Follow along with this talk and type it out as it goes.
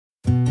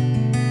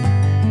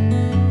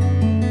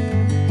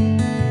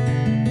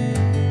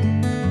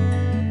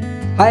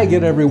Hi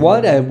again,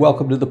 everyone, and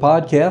welcome to the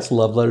podcast,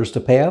 Love Letters to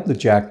Pam, the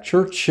Jack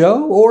Church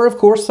Show. Or, of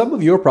course, some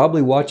of you are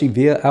probably watching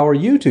via our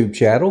YouTube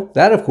channel.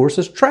 That, of course,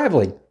 is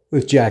Traveling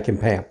with Jack and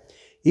Pam.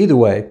 Either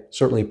way,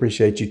 certainly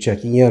appreciate you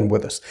checking in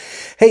with us.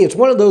 Hey, it's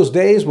one of those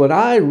days when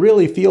I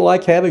really feel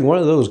like having one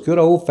of those good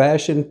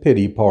old-fashioned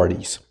pity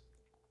parties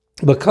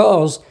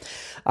because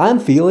I'm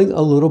feeling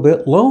a little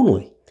bit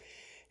lonely.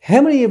 How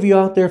many of you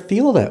out there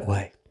feel that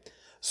way?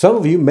 Some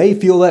of you may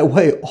feel that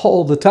way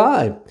all the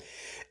time.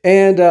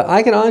 And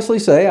I can honestly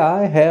say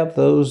I have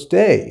those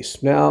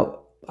days. Now,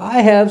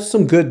 I have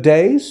some good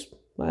days.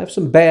 I have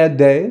some bad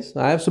days.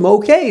 I have some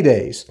okay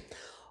days.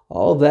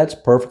 All of that's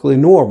perfectly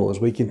normal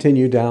as we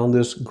continue down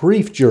this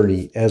grief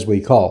journey, as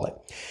we call it.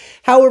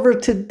 However,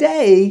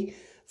 today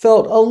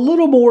felt a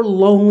little more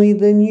lonely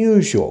than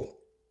usual.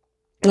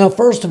 Now,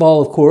 first of all,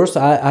 of course,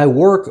 I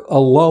work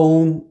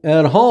alone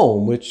at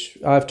home, which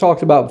I've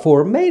talked about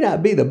before, may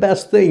not be the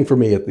best thing for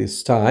me at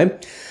this time.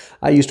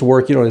 I used to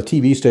work, on a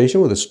TV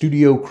station with a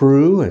studio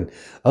crew and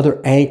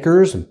other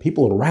anchors and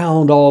people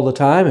around all the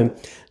time. And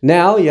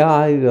now,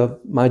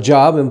 my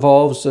job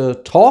involves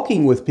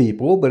talking with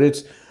people, but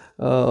it's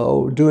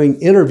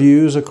doing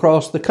interviews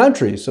across the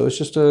country. So it's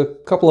just a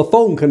couple of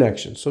phone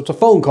connections. So it's a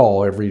phone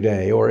call every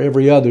day or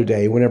every other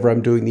day whenever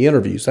I'm doing the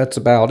interviews. That's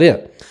about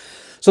it.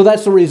 So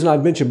that's the reason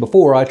I've mentioned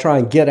before. I try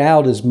and get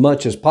out as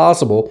much as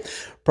possible.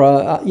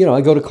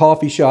 I go to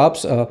coffee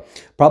shops,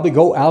 probably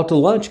go out to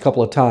lunch a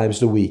couple of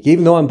times a week.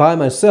 Even though I'm by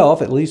myself,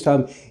 at least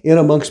I'm in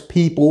amongst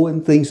people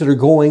and things that are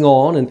going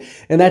on,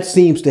 and that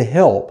seems to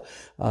help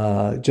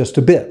just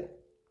a bit.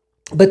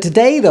 But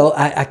today, though,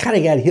 I kind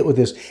of got hit with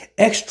this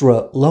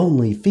extra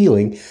lonely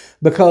feeling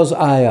because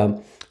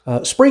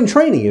spring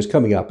training is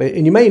coming up.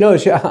 And you may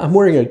notice I'm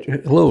wearing a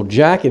little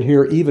jacket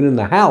here even in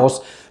the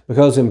house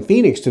because in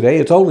Phoenix today,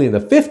 it's only in the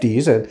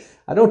 50s, and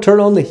I don't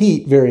turn on the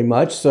heat very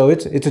much, so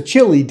it's a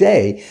chilly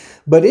day.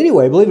 But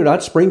anyway, believe it or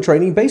not, spring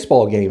training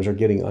baseball games are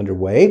getting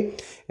underway.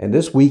 And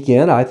this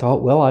weekend, I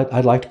thought, well,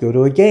 I'd like to go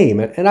to a game.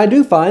 And I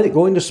do find that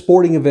going to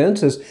sporting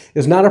events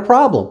is not a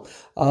problem,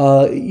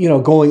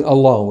 going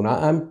alone.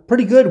 I'm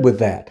pretty good with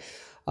that.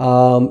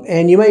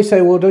 And you may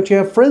say, well, don't you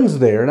have friends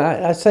there? And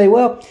I say,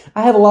 well,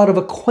 I have a lot of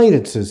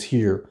acquaintances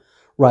here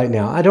right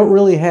now. I don't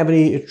really have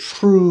any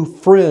true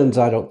friends,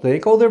 I don't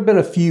think. Oh, there have been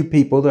a few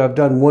people that I've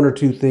done one or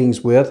two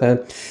things with.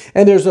 And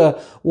there's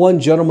one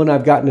gentleman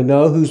I've gotten to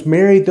know who's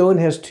married, though, and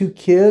has 2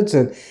 kids.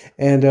 And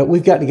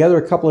we've gotten together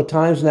a couple of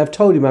times, and I've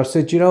told him, I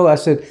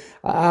said,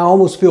 I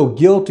almost feel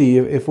guilty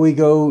if we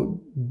go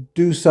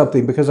do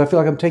something because I feel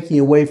like I'm taking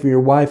you away from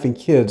your wife and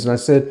kids. And I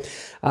said,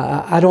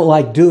 I don't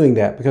like doing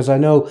that because I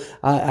know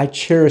I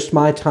cherished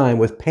my time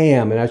with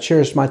Pam, and I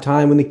cherished my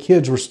time when the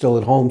kids were still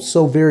at home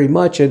so very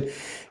much. And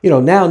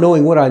now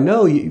knowing what I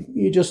know,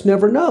 you just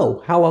never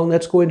know how long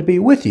that's going to be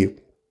with you.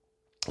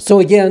 So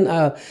again,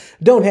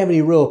 don't have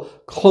any real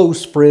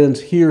close friends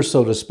here,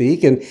 so to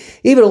speak. And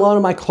even a lot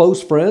of my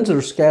close friends that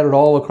are scattered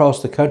all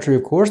across the country,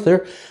 of course,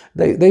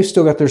 they've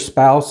still got their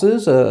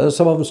spouses.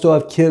 Some of them still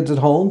have kids at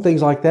home,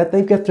 things like that.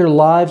 They've got their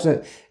lives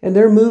and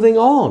they're moving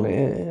on.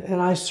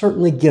 And I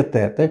certainly get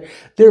that.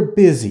 They're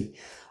busy.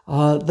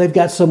 They've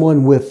got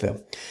someone with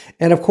them.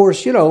 And of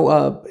course,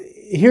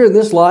 here in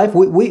this life,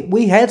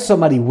 we had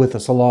somebody with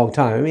us a long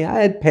time. I mean,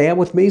 I had Pam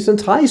with me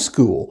since high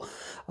school.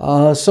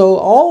 So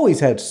always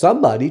had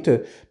somebody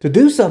to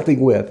do something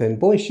with. And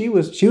boy, she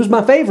was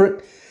my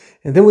favorite.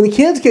 And then when the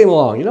kids came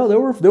along,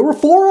 there were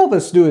 4 of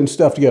us doing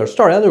stuff together.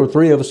 Started out, there were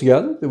 3 of us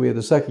together. Then we had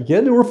the second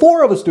kid. There were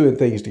 4 of us doing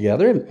things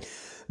together. And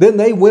then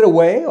they went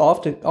away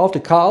off to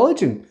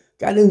college and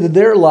got into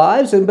their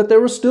lives. But there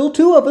were still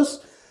 2 of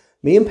us,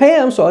 me and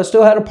Pam. So I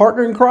still had a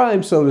partner in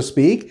crime, so to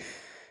speak.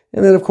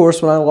 And then, of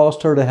course, when I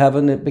lost her to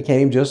heaven, it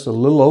became just a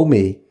little old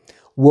me.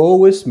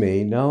 Woe is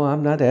me. No,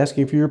 I'm not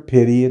asking for your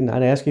pity and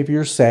not asking for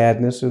your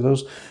sadness or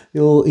those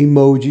little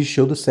emojis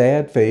show the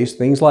sad face,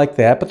 things like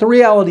that. But the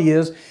reality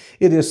is,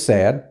 it is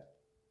sad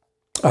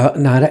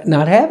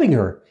not having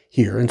her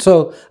here. And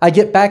so I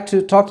get back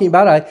to talking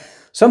about I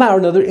somehow or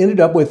another ended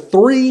up with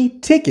 3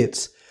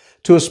 tickets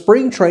to a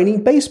spring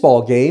training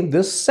baseball game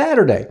this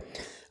Saturday.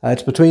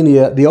 It's between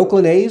the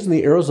Oakland A's and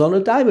the Arizona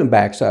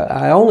Diamondbacks.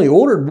 I only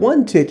ordered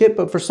 1 ticket,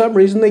 but for some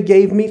reason they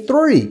gave me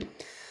 3.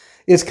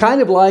 It's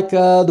kind of like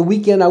the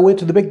weekend I went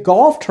to the big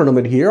golf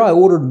tournament here. I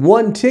ordered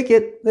 1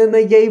 ticket, then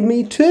they gave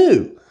me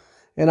 2.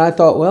 And I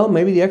thought, well,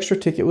 maybe the extra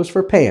ticket was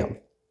for Pam.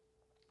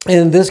 And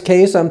in this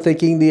case, I'm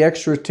thinking the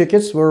extra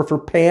tickets were for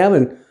Pam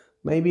and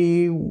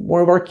maybe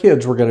one of our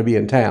kids were going to be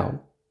in town.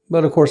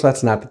 But of course,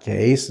 that's not the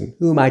case. And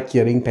who am I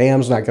kidding?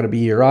 Pam's not going to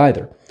be here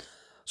either.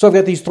 So I've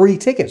got these 3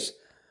 tickets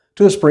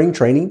to a spring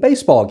training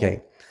baseball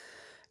game.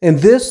 And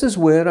this is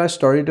when I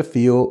started to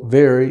feel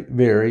very,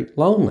 very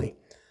lonely.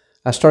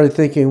 I started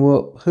thinking,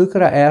 well, who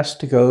could I ask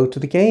to go to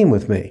the game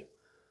with me?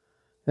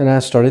 And I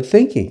started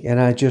thinking, and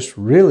I just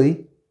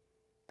really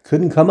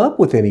couldn't come up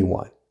with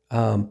anyone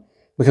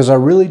because I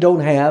really don't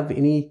have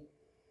any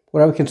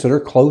what I would consider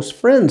close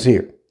friends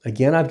here.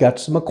 Again, I've got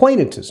some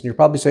acquaintances. And you're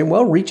probably saying,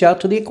 well, reach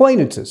out to the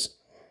acquaintances.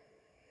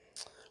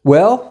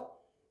 Well,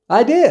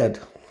 I did.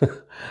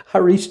 I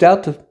reached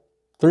out to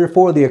 3 or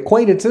 4 of the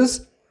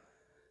acquaintances,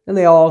 and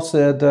they all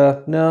said,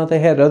 no, they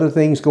had other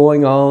things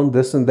going on,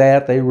 this and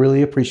that. They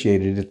really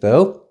appreciated it,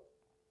 though.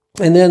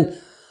 And then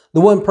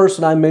the one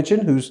person I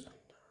mentioned who's,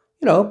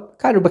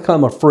 kind of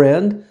become a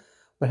friend,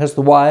 but has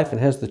the wife and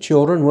has the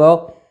children,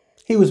 well,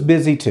 he was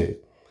busy too.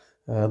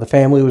 The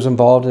family was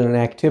involved in an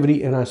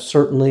activity, and I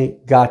certainly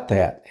got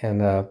that.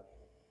 And,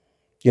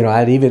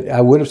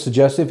 I would have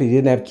suggested if he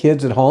didn't have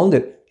kids at home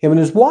that him and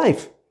his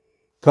wife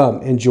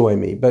come and join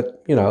me.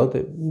 But,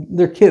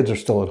 their kids are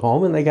still at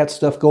home and they got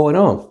stuff going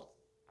on.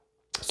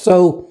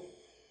 So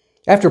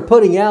after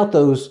putting out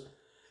those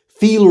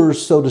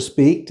feelers, so to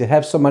speak, to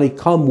have somebody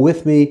come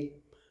with me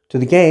to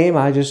the game,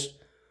 I just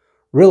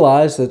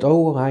realized that,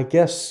 I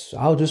guess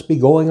I'll just be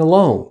going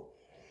alone.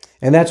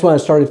 And that's when I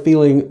started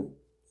feeling,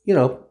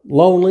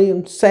 lonely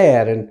and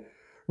sad and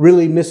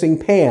really missing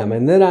Pam.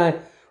 And then I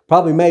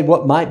probably made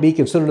what might be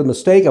considered a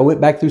mistake. I went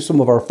back through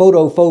some of our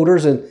photo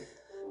folders and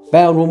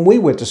found when we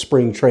went to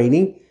spring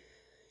training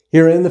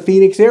here in the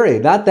Phoenix area.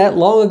 Not that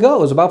long ago.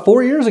 It was about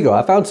 4 years ago.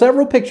 I found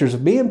several pictures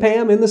of me and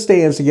Pam in the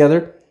stands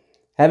together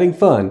having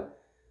fun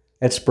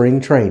at spring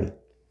training.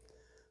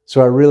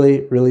 So I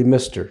really, really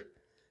missed her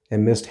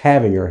and missed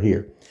having her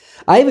here.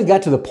 I even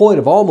got to the point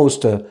of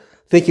almost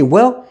thinking,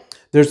 well,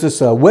 there's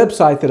this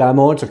website that I'm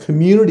on. It's a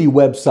community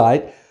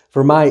website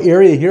for my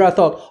area here. I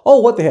thought,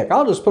 what the heck?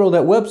 I'll just put on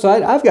that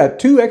website. I've got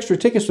 2 extra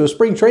tickets to a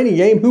spring training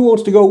game. Who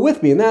wants to go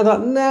with me? And then I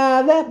thought,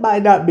 that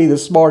might not be the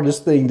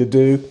smartest thing to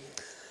do.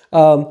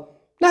 Not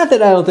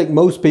that I don't think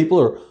most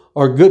people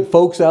are good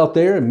folks out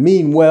there and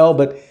mean well,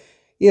 but,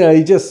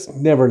 you just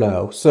never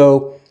know.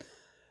 So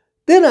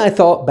then I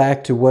thought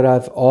back to what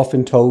I've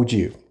often told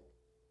you.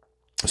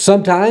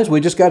 Sometimes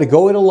we just got to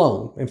go it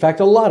alone. In fact,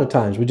 a lot of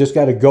times we just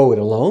got to go it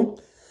alone.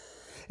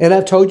 And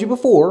I've told you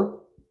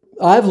before,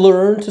 I've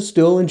learned to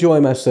still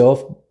enjoy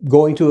myself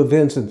going to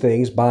events and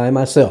things by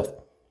myself.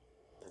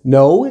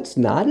 No, it's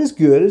not as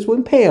good as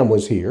when Pam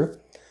was here,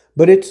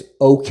 but it's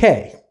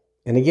okay.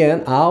 And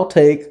again, I'll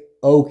take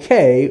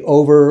okay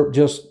over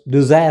just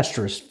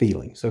disastrous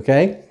feelings,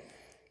 okay?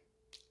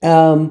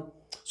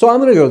 So I'm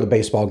going to go to the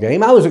baseball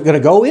game. I wasn't going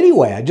to go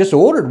anyway. I just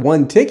ordered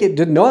 1 ticket,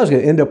 didn't know I was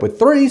going to end up with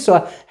 3, so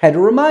I had to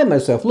remind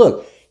myself,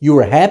 look, you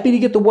were happy to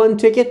get the 1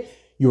 ticket.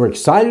 You were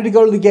excited to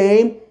go to the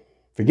game.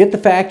 Forget the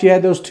fact you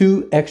had those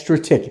 2 extra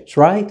tickets,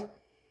 right?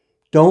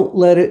 Don't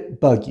let it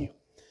bug you.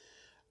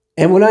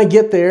 And when I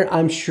get there,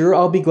 I'm sure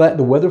I'll be glad.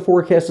 The weather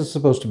forecast is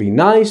supposed to be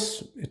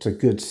nice. It's a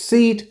good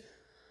seat.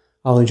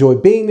 I'll enjoy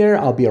being there.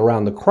 I'll be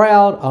around the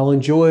crowd. I'll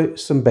enjoy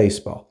some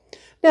baseball.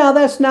 Now,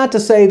 that's not to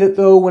say that,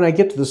 though, when I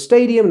get to the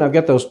stadium and I've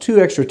got those 2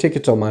 extra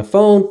tickets on my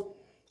phone,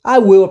 I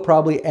will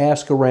probably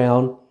ask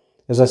around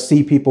as I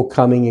see people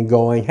coming and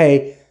going,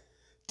 hey,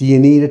 do you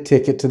need a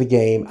ticket to the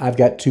game? I've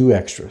got 2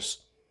 extras.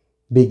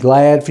 Be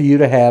glad for you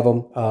to have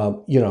them.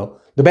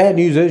 The bad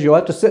news is you'll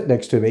have to sit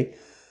next to me.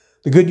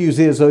 The good news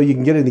is, though, you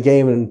can get in the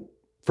game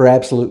for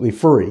absolutely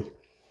free.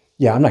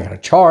 Yeah, I'm not going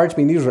to charge. I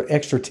mean, these are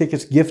extra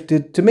tickets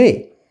gifted to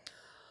me.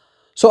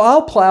 So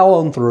I'll plow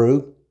on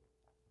through.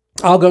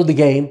 I'll go to the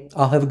game.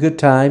 I'll have a good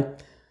time.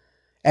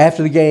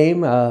 After the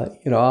game,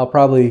 I'll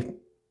probably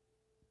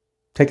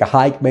take a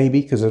hike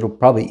maybe because it'll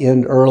probably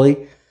end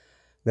early.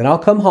 Then I'll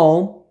come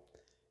home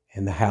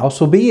and the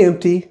house will be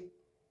empty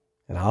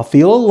and I'll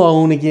feel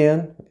alone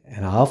again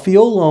and I'll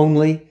feel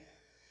lonely.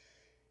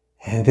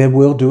 And then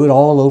we'll do it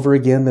all over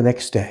again the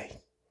next day.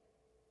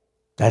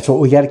 That's what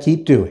we got to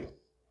keep doing.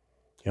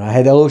 I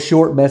had that little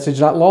short message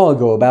not long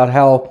ago about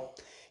how,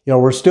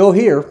 we're still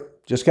here.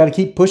 Just got to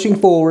keep pushing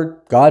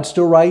forward. God's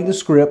still writing the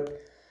script.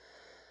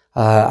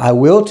 I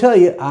will tell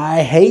you,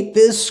 I hate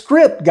this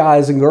script,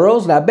 guys and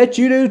girls, and I bet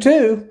you do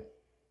too.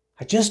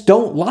 I just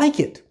don't like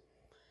it.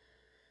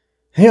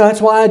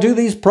 That's why I do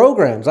these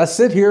programs. I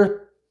sit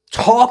here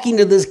talking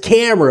to this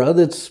camera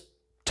that's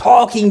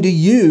talking to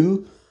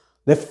you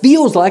that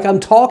feels like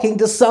I'm talking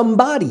to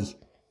somebody.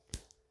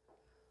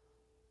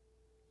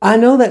 I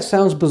know that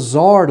sounds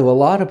bizarre to a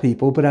lot of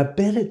people, but I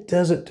bet it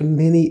doesn't to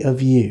many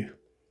of you.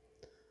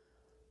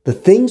 The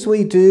things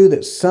we do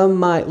that some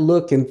might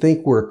look and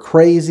think we're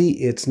crazy,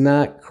 it's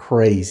not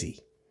crazy.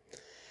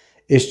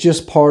 It's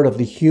just part of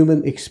the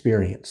human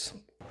experience.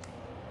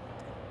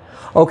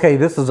 Okay,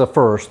 this is a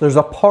first. There's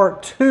a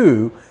part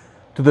 2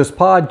 to this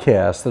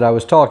podcast that I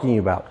was talking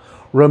about.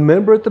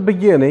 Remember at the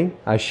beginning,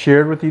 I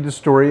shared with you the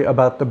story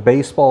about the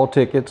baseball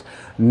tickets,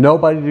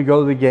 nobody to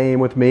go to the game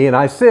with me, and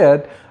I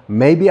said,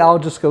 maybe I'll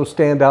just go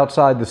stand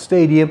outside the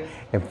stadium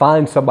and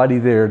find somebody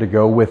there to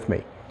go with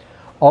me.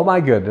 Oh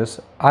my goodness,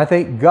 I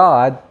think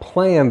God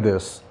planned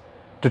this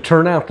to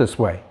turn out this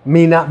way.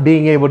 Me not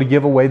being able to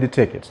give away the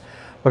tickets.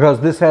 Because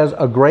this has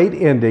a great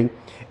ending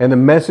and the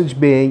message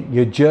being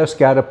you just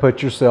got to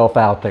put yourself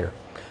out there.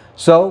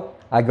 So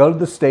I go to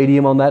the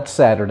stadium on that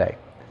Saturday.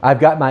 I've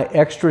got my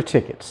extra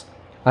tickets.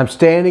 I'm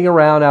standing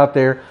around out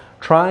there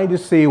trying to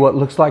see what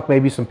looks like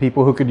maybe some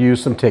people who could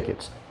use some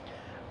tickets.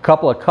 A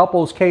couple of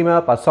couples came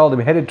up. I saw them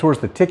headed towards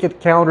the ticket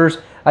counters.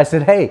 I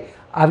said, hey,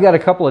 I've got a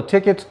couple of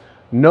tickets,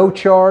 no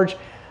charge.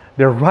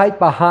 They're right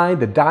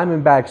behind the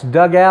Diamondbacks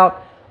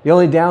dugout. The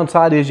only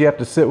downside is you have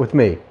to sit with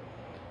me.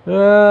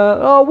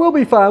 Oh, we'll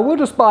be fine. We'll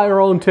just buy our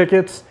own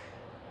tickets.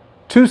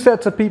 2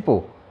 sets of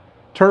people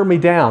turned me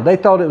down. They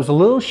thought it was a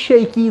little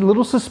shaky, a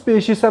little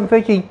suspicious. I'm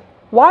thinking,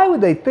 why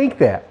would they think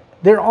that?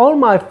 They're on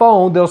my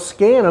phone. They'll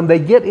scan them. They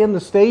get in the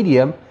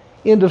stadium.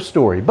 End of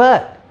story.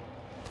 But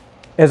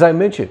as I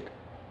mentioned,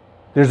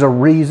 there's a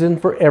reason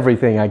for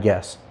everything, I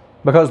guess.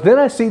 Because then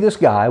I see this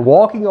guy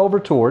walking over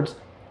towards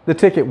the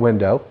ticket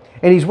window,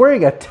 and he's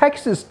wearing a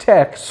Texas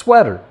Tech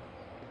sweater.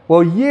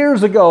 Well,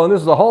 years ago, and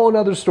this is a whole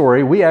other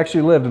story, we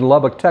actually lived in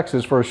Lubbock,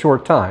 Texas for a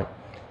short time.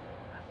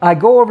 I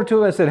go over to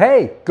him and I said,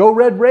 hey, go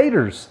Red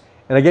Raiders.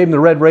 And I gave him the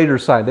Red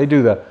Raiders sign. They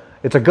do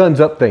it's a guns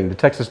up thing, the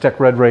Texas Tech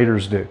Red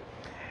Raiders do.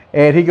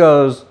 And he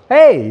goes,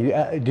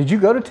 hey, did you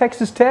go to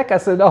Texas Tech? I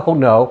said, oh,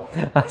 no.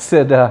 I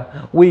said,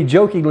 we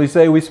jokingly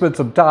say we spent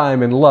some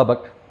time in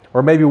Lubbock,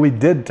 or maybe we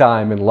did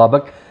time in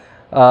Lubbock.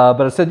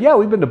 But I said, yeah,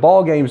 we've been to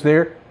ball games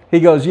there. He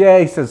goes, yeah,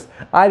 he says,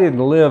 I didn't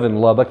live in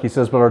Lubbock. He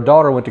says, but our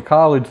daughter went to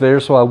college there,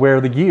 so I wear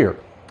the gear.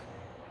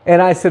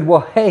 And I said,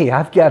 well, hey,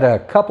 I've got a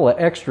couple of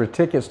extra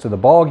tickets to the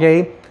ball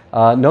game.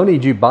 No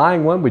need you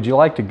buying one. Would you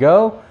like to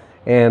go?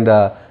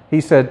 And he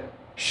said,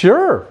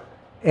 sure.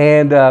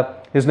 And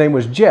his name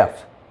was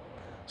Jeff.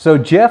 So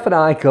Jeff and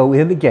I go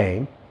in the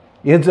game.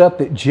 Ends up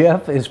that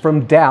Jeff is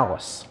from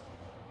Dallas.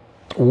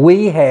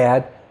 We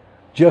had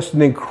just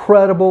an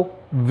incredible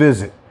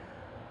visit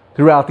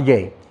throughout the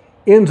game.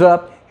 Ends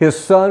up his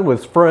son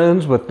was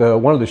friends with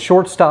one of the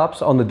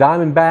shortstops on the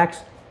Diamondbacks.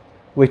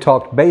 We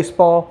talked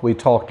baseball. We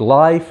talked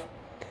life.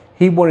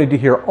 He wanted to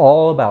hear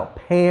all about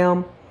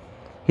Pam.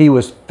 He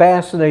was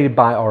fascinated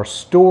by our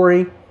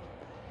story.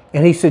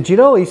 And he said, you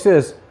know, he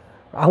says,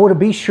 I want to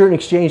be sure and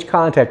exchange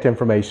contact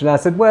information. I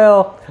said,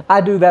 well,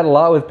 I do that a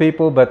lot with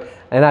people,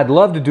 and I'd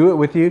love to do it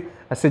with you.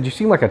 I said, you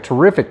seem like a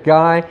terrific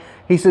guy.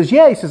 He says,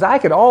 yeah, he says, I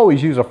could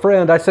always use a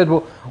friend. I said,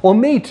 well,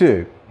 me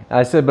too.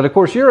 I said, but of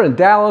course you're in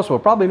Dallas. We'll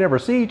probably never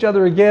see each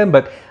other again,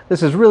 but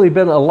this has really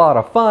been a lot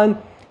of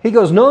fun. He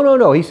goes, no, no,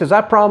 no. He says,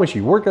 I promise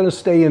you, we're going to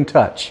stay in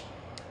touch.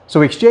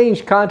 So we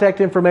exchanged contact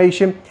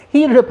information.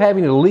 He ended up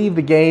having to leave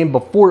the game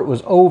before it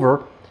was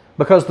over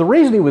because the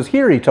reason he was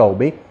here, he told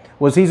me,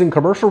 was he's in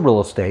commercial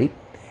real estate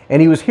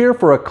and he was here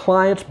for a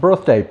client's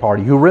birthday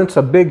party who rents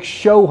a big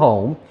show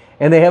home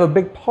and they have a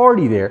big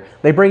party there.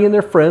 They bring in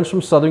their friends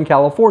from Southern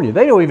California.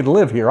 They don't even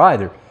live here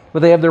either,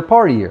 but they have their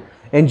party here.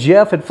 And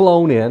Jeff had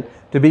flown in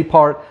to be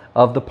part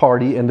of the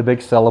party and the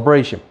big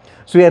celebration.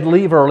 So he had to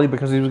leave early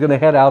because he was going to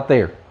head out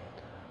there.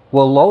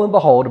 Well, lo and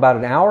behold, about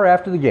an hour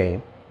after the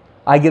game,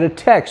 I get a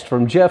text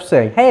from Jeff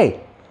saying,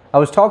 hey, I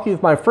was talking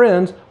with my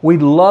friends.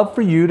 We'd love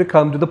for you to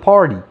come to the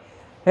party.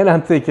 And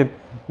I'm thinking,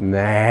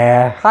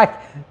 nah,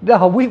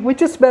 no, we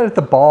just met at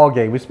the ball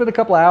game. We spent a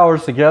couple of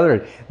hours together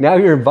and now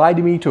you're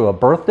inviting me to a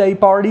birthday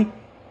party?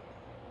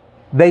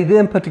 They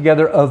then put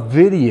together a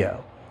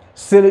video,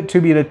 sent it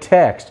to me in a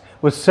text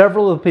with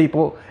several of the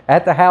people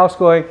at the house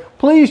going,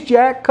 please,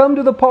 Jack, come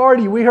to the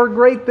party. We heard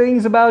great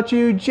things about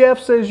you.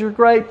 Jeff says you're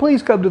great.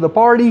 Please come to the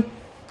party.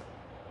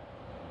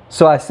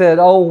 So I said,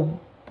 oh,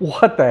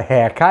 what the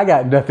heck? I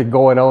got nothing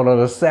going on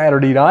a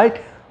Saturday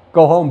night.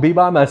 Go home, be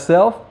by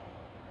myself.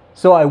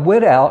 So I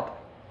went out.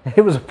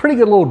 It was a pretty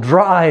good little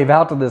drive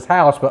out to this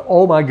house, but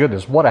oh my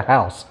goodness, what a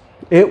house.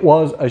 It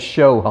was a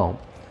show home.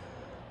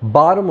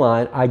 Bottom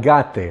line, I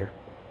got there.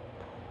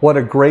 What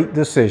a great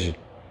decision.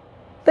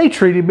 They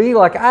treated me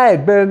like I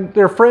had been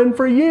their friend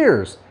for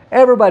years.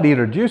 Everybody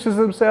introduces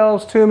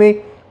themselves to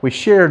me. We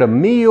shared a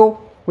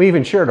meal. We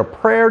even shared a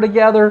prayer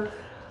together.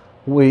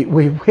 We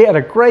had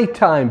a great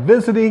time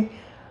visiting.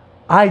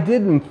 I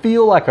didn't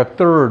feel like a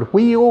third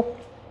wheel.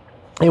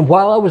 And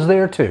while I was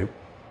there too,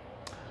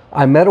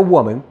 I met a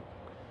woman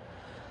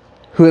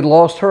who had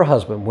lost her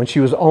husband when she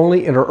was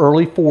only in her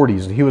early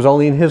 40s. And he was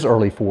only in his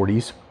early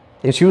 40s.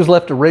 And she was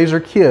left to raise her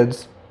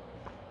kids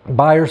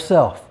by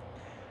herself.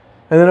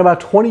 And then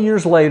about 20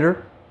 years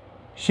later,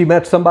 she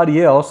met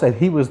somebody else and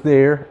he was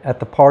there at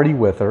the party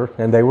with her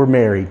and they were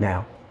married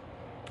now.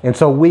 And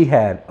so we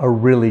had a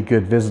really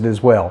good visit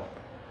as well.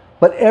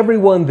 But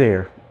everyone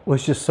there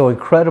was just so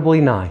incredibly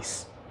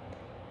nice.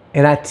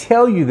 And I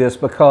tell you this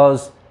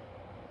because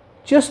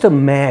just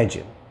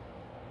imagine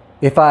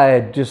if I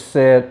had just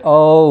said,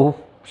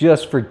 oh,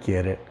 just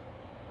forget it.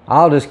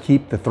 I'll just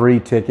keep the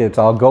 3 tickets.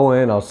 I'll go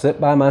in, I'll sit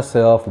by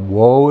myself.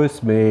 Woe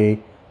is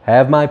me.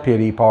 Have my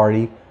pity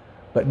party.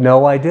 But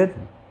no, I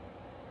didn't.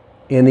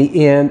 In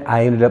the end,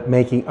 I ended up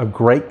making a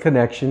great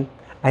connection.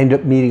 I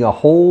ended up meeting a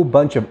whole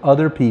bunch of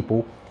other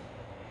people.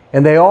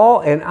 And they all,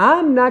 and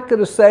I'm not going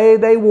to say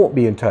they won't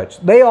be in touch.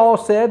 They all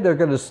said they're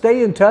going to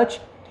stay in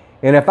touch.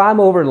 And if I'm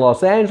over in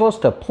Los Angeles,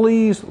 to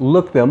please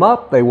look them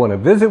up. They want to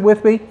visit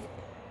with me.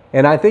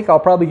 And I think I'll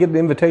probably get an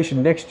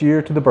invitation next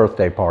year to the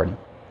birthday party.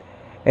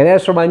 And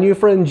as for my new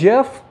friend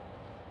Jeff,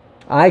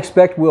 I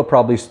expect we'll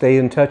probably stay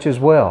in touch as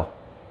well.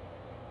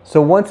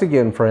 So once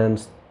again,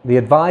 friends, the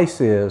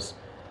advice is,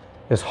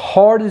 as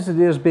hard as it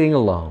is being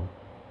alone,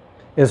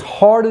 as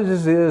hard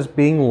as it is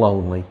being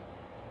lonely,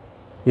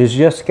 you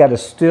just got to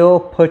still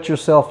put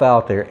yourself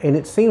out there. And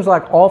it seems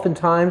like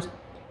oftentimes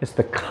It's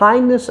the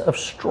kindness of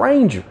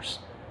strangers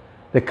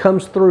that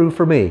comes through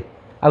for me.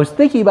 I was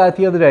thinking about it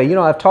the other day. You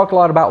know, I've talked a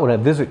lot about when I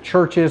visit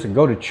churches and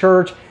go to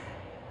church.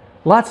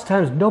 Lots of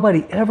times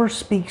nobody ever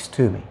speaks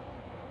to me.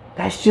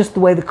 That's just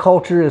the way the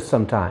culture is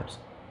sometimes.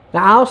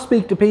 Now, I'll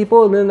speak to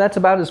people, and then that's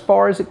about as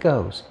far as it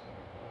goes.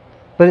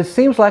 But it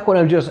seems like when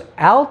I'm just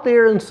out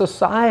there in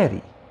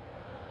society,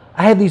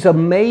 I have these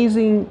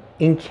amazing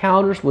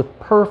encounters with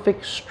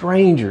perfect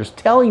strangers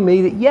telling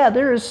me that, yeah,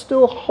 there is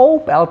still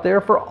hope out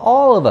there for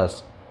all of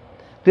us.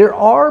 There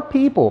are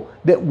people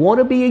that want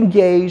to be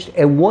engaged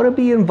and want to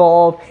be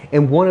involved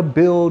and want to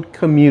build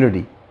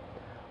community.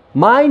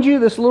 Mind you,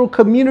 this little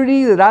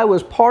community that I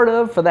was part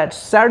of for that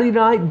Saturday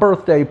night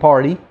birthday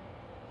party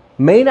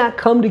may not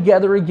come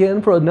together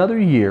again for another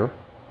year.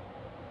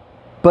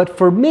 But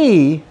for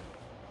me,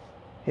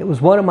 it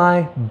was one of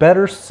my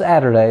better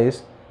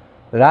Saturdays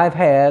that I've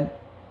had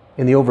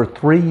in the over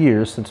 3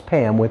 years since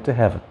Pam went to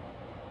heaven.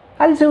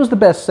 I didn't say it was the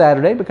best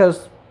Saturday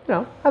because, you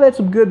know, I've had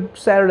some good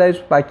Saturdays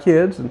with my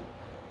kids and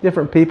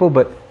different people,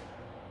 but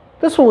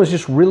this one was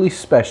just really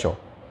special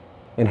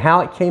in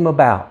how it came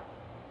about.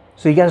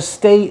 So you got to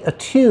stay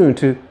attuned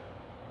to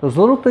those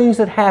little things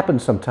that happen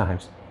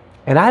sometimes.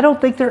 And I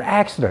don't think they're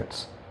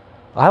accidents.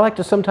 I like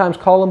to sometimes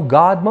call them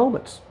God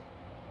moments.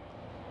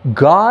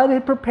 God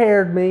had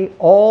prepared me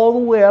all the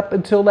way up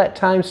until that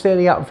time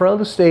standing out in front of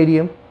the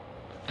stadium.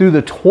 Through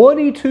the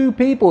 22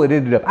 people it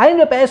ended up. I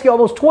ended up asking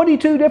almost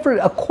 22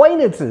 different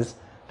acquaintances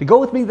to go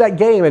with me to that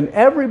game, and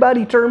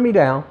everybody turned me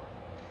down.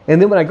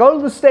 And then when I go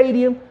to the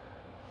stadium,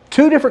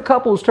 2 different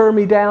couples turned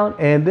me down,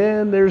 and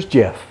then there's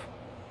Jeff,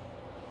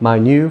 my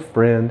new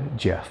friend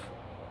Jeff.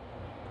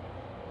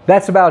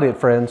 That's about it,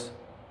 friends.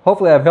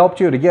 Hopefully I've helped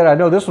you. And again, I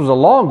know this was a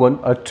long one,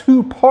 a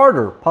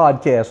 2-parter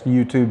podcast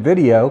YouTube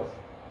video,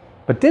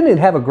 but didn't it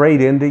have a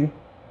great ending?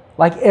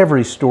 Like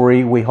every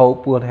story we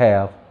hope would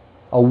have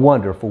a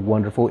wonderful,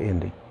 wonderful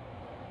ending.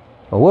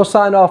 Well, we'll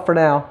sign off for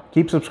now.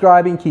 Keep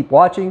subscribing, keep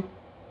watching,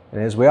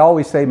 and as we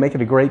always say, make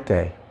it a great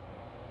day.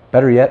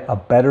 Better yet, a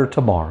better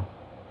tomorrow.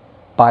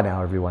 Bye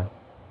now, everyone.